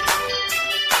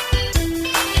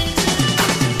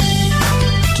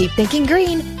 Keep thinking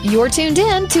green. You're tuned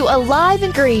in to Alive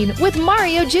and Green with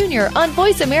Mario Jr. on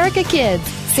Voice America Kids,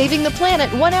 saving the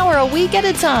planet 1 hour a week at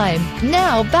a time.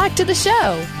 Now, back to the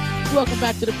show. Welcome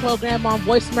back to the program on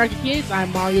Voice America Kids.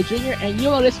 I'm Mario Jr. and you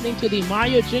are listening to the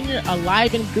Mario Jr.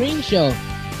 Alive and Green Show.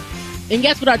 And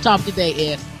guess what our topic today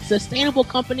is? Sustainable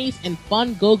companies and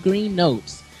fun go green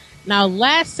notes. Now,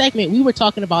 last segment we were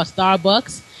talking about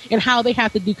Starbucks and how they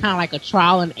have to do kind of like a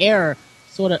trial and error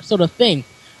sort of thing.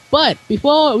 But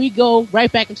before we go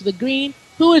right back into the green,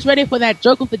 who is ready for that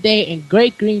joke of the day and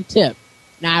great green tip?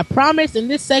 Now, I promise in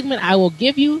this segment I will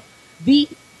give you the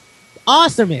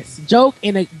awesomest joke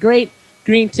and a great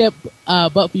green tip.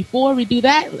 But before we do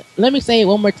that, let me say it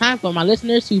one more time for my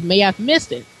listeners who may have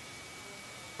missed it.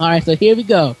 All right, so here we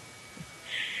go.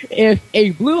 If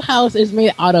a blue house is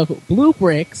made out of blue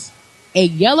bricks, a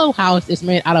yellow house is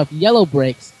made out of yellow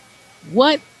bricks,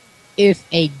 what is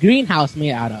a greenhouse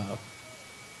made out of?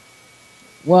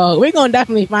 Well, we're going to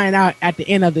definitely find out at the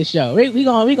end of the show. We're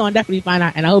going to definitely find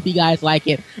out, and I hope you guys like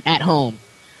it at home.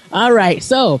 All right,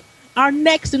 so our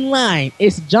next in line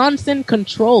is Johnson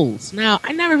Controls. Now,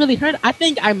 I never really heard. I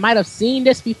think I might have seen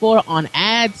this before on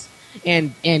ads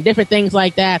and different things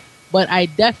like that, but I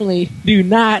definitely do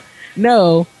not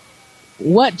know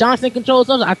what Johnson Controls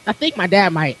is. I think my dad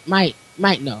might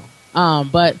know,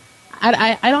 but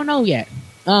I don't know yet.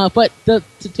 But to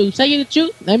tell you the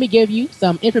truth, let me give you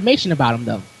some information about them,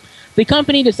 though. The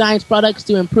company designs products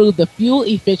to improve the fuel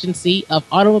efficiency of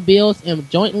automobiles and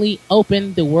jointly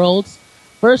opened the world's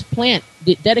first plant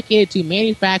dedicated to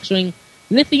manufacturing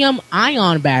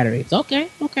lithium-ion batteries. Okay.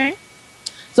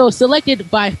 So selected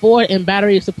by Ford and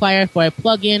battery supplier for a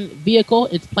plug-in vehicle,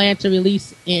 it's planned to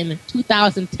release in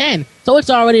 2010. So it's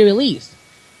already released.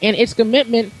 And its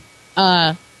commitment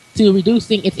to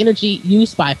reducing its energy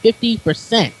use by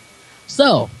 50%.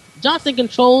 So Johnson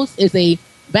Controls is a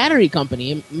battery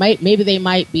company. Maybe they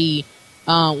might be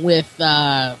with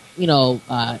maybe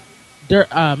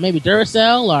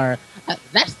Duracell or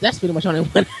that's pretty much only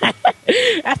one.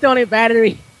 That's the only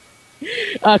battery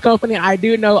company I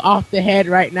do know off the head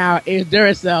right now is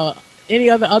Duracell. Any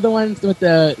other ones with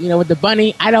the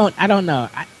bunny? I don't know.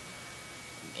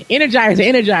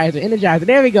 Energizer.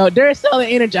 There we go. Duracell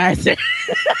and Energizer.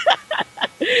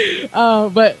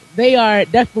 But they are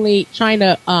definitely trying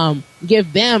to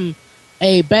give them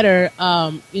a better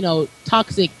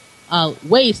toxic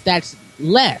waste that's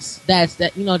less. That's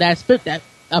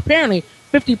apparently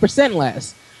 50%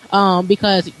 less.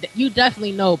 Because you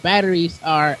definitely know batteries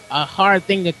are a hard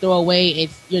thing to throw away.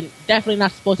 You're definitely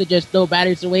not supposed to just throw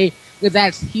batteries away because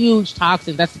that's huge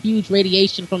toxins. That's huge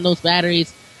radiation from those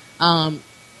batteries.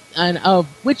 And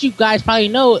which you guys probably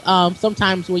know,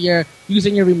 sometimes when you're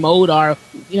using your remote or,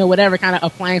 whatever kind of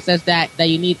appliance that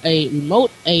you need a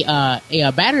remote, a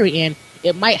battery in,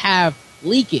 it might have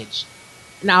leakage.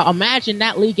 Now imagine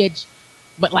that leakage,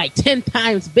 but like 10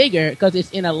 times bigger because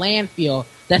it's in a landfill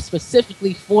that's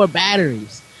specifically for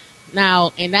batteries.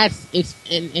 Now, and that's its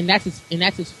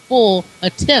full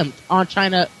attempt on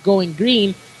trying to going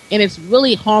green, and it's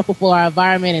really harmful for our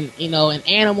environment and and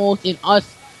animals and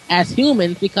us as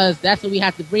humans, because that's what we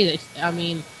have to breathe.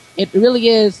 It really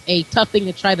is a tough thing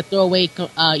to try to throw away.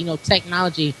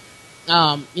 Technology.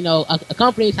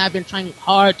 Companies have been trying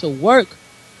hard to work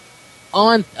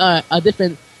on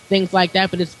different things like that,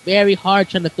 but it's very hard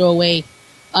trying to throw away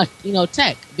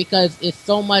tech, because it's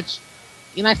so much.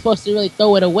 You're not supposed to really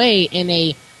throw it away in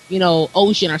a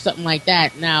ocean or something like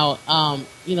that. Now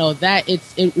that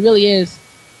it really is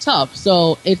tough.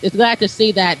 So it's glad to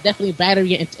see that definitely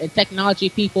battery and technology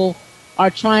people are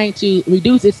trying to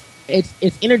reduce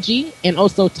its energy and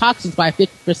also toxins by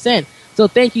 50%. So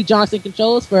thank you, Johnson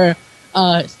Controls, for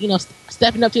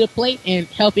stepping up to the plate and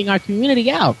helping our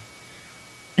community out.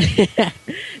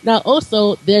 Now,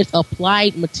 also, there's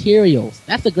Applied Materials.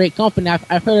 That's a great company.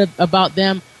 I've heard about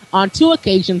them on 2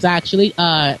 occasions, actually,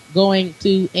 going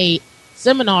to a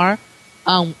seminar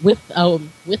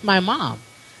with my mom.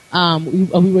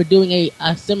 We were doing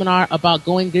a seminar about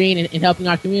going green and helping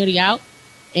our community out,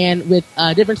 and with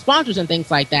different sponsors and things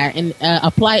like that. And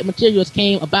Applied Materials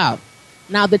came about.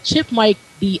 Now, the chip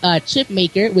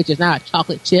maker, which is not a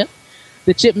chocolate chip,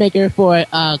 the chip maker for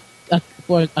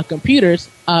computers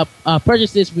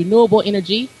purchases renewable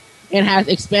energy and has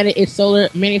expanded its solar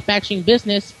manufacturing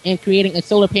business and creating a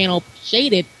solar panel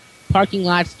shaded parking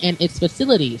lots in its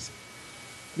facilities.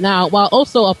 Now, while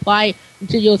also Applied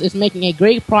Materials is making a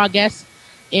great progress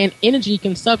in energy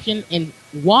consumption and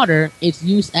water, it's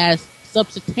used as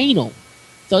substitutional.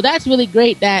 So that's really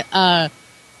great that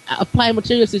Applied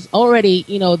Materials is already,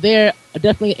 they're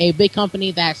definitely a big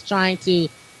company that's trying to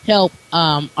help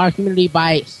our community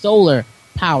by solar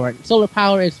power. Solar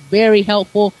power is very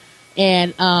helpful.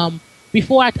 And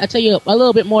before I tell you a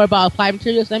little bit more about Applied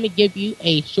Materials, let me give you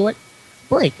a short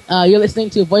break. You're listening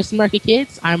to Voice America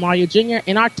Kids. I'm Mario Jr.,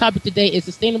 and our topic today is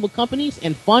sustainable companies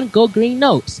and fun Go Green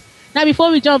notes. Now, before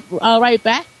we jump right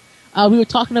back, we were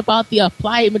talking about the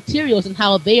Applied Materials and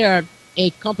how they are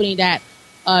a company that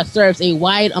serves a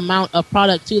wide amount of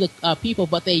product to the people,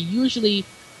 but they usually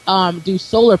do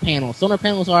solar panels. Solar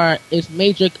panels is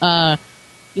major,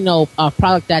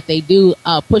 product that they do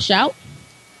push out.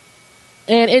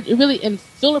 And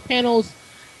solar panels,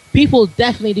 people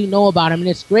definitely do know about them, and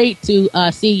it's great to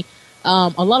see a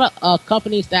lot of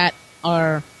companies that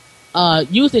are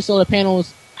using solar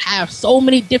panels have so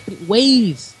many different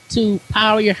ways to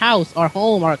power your house or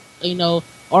home or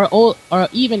or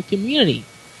even community.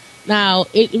 Now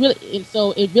it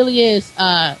really is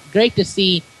great to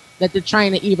see that they're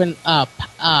trying to even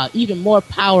more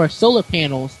power solar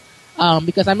panels,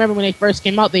 because I remember when they first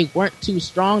came out, they weren't too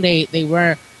strong. They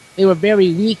were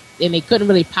very weak, and they couldn't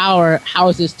really power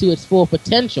houses to its full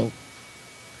potential.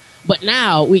 But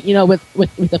now with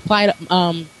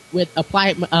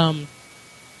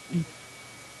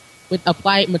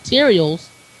applied materials,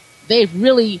 they've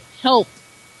really helped,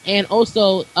 and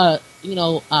also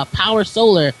power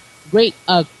solar, great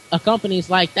companies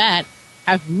like that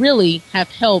have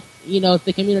helped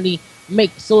the community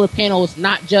make solar panels,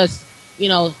 not just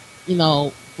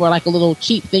for like a little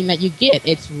cheap thing that you get.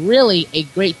 It's really a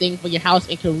great thing for your house.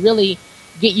 It can really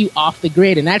get you off the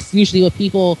grid, and that's usually what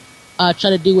people try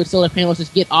to do with solar panels, is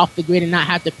get off the grid and not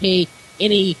have to pay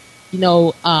any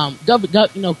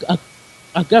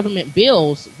government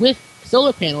bills with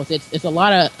solar panels. It's a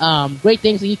lot of great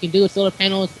things that you can do with solar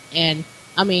panels. And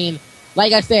I mean,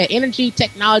 like I said, energy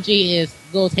technology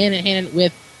goes hand in hand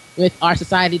with our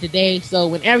society today. So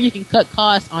whenever you can cut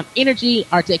costs on energy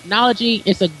or technology,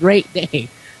 it's a great day.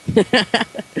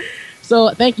 So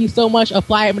thank you so much,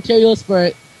 Applied Materials,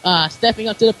 for stepping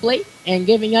up to the plate and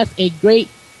giving us a great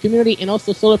community, and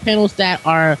also solar panels that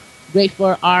are great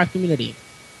for our community.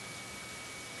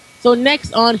 So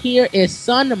next on here is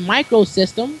Sun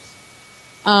Microsystems.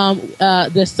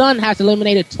 The Sun has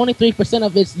eliminated 23%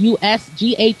 of its U.S.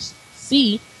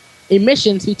 GHG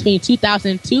emissions between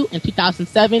 2002 and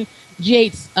 2007.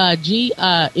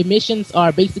 GHG emissions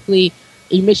are basically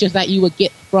emissions that you would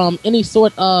get from any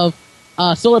sort of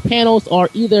solar panels or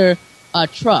either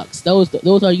trucks.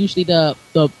 Those are usually the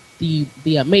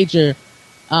major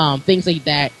things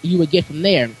that you would get from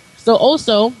there.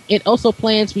 So it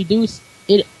plans to reduce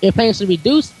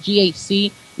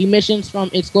GHG emissions from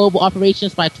its global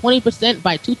operations by 20%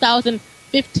 by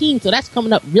 2015. So that's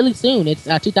coming up really soon. It's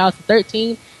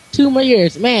 2013, 2 more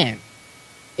years. Man,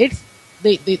 it's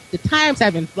the times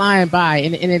have been flying by,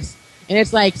 and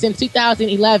it's like since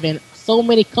 2011, so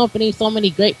many companies, so many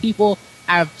great people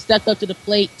have stepped up to the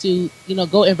plate to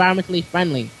go environmentally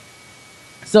friendly.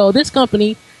 So this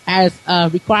company has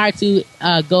required to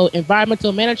go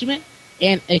environmental management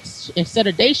and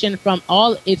excitation from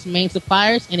all its main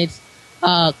suppliers, and it's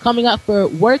coming up for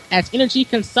work as energy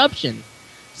consumption.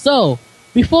 So,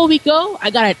 before we go, I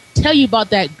gotta tell you about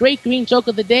that great green joke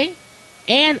of the day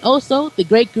and also the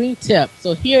great green tip.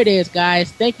 So here it is,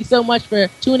 guys. Thank you so much for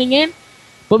tuning in.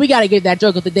 But we gotta get that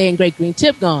joke of the day and great green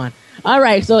tip going.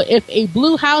 Alright, so if a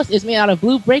blue house is made out of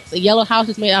blue bricks, a yellow house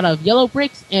is made out of yellow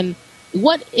bricks, and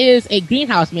what is a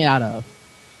greenhouse made out of?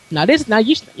 Now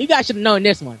you guys should have known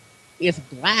this one. It's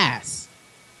glass.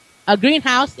 A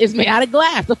greenhouse is made out of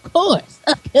glass, of course.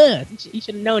 Of course. You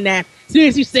should have known that as soon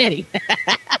as you said it.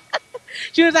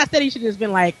 As soon as I said it, you should have just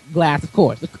been like, glass, of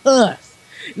course. Of course.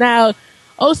 Now,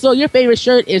 also, your favorite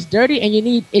shirt is dirty and you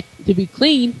need it to be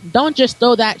clean. Don't just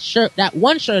throw that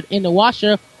one shirt in the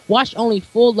washer. Wash only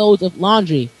full loads of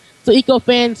laundry. So, Eco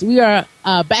fans, we are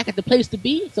back at the place to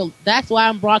be. So that's why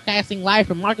I'm broadcasting live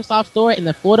from Microsoft Store in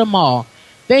the Florida Mall.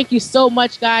 Thank you so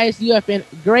much, guys. You have been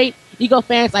great. Eco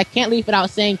fans, I can't leave without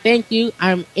saying thank you.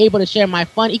 I'm able to share my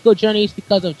fun eco journeys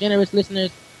because of generous listeners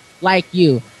like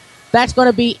you. That's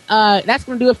gonna do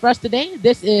it for us today.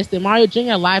 This is the Mario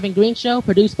Jr. Live and Green Show,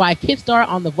 produced by Kidstar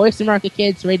on the Voice America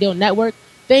Kids Radio Network.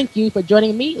 Thank you for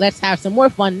joining me. Let's have some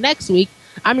more fun next week.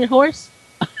 I'm your host,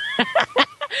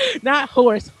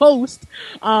 host,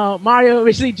 Mario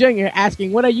Ridgely Jr.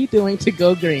 asking, what are you doing to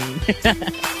go green?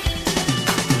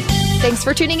 Thanks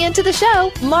for tuning in to the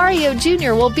show. Mario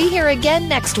Jr. will be here again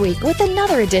next week with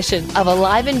another edition of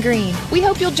Alive and Green. We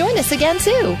hope you'll join us again,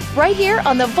 too, right here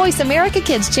on the Voice America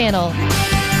Kids channel.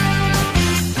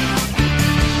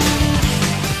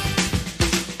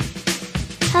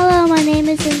 Hello, my name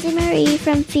is Lindsay Marie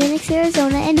from Phoenix,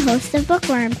 Arizona, and host of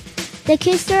Bookworm. The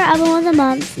Kids Store Album of the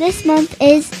Month this month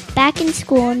is Back in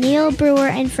School, Neil Brewer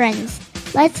and Friends.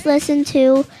 Let's listen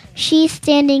to She's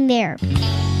Standing There.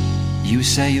 You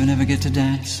say you never get to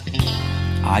dance.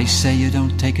 I say you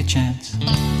don't take a chance.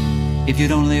 If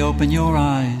you'd only open your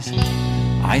eyes,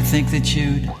 I think that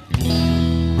you'd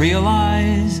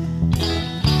realize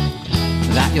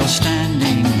that you're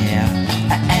standing here.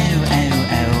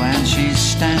 And she's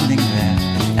standing there.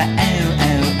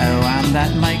 And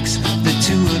that makes the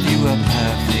two of you a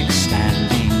perfect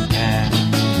standing pair.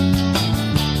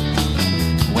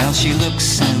 Well, she looks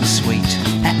so sweet.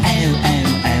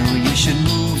 You should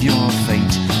move your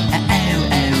feet.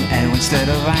 Instead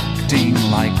of acting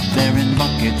like they're in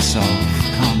buckets of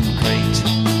concrete.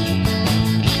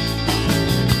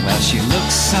 Well, she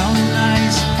looks so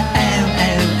nice.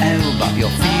 But your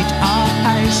feet are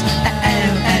ice.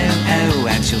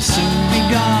 And she'll soon be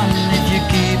gone if you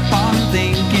keep on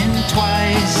thinking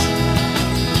twice.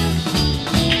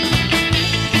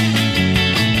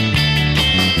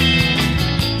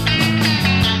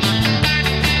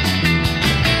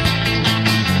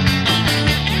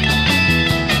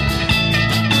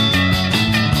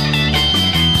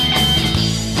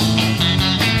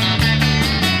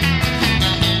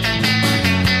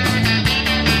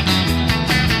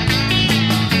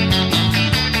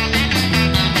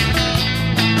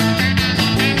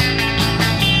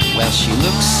 She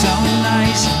looks so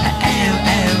nice,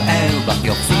 but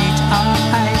your feet are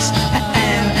ice,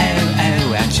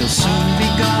 and she'll soon be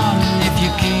gone if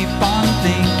you keep on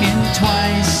thinking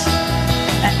twice,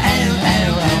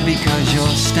 because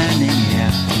you're standing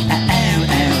here,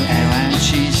 and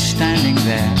she's standing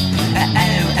there,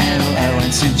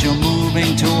 and since you're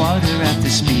moving toward her at the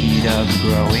speed of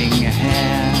growing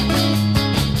hair,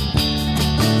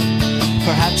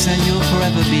 perhaps then you'll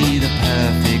forever be the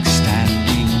perfect standing.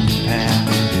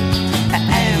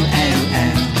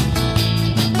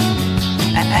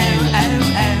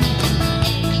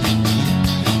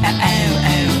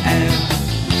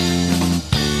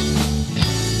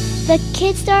 The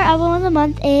Kids Star Album of the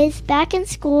Month is Back in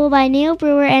School by Neil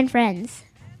Brewer and Friends.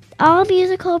 All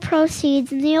musical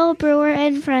proceeds Neil Brewer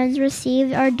and Friends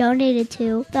received are donated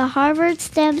to the Harvard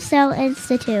Stem Cell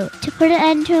Institute to put an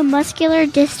end to muscular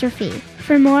dystrophy.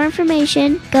 For more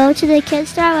information, go to the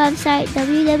Kidstar website,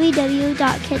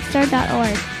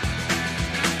 www.kidstar.org.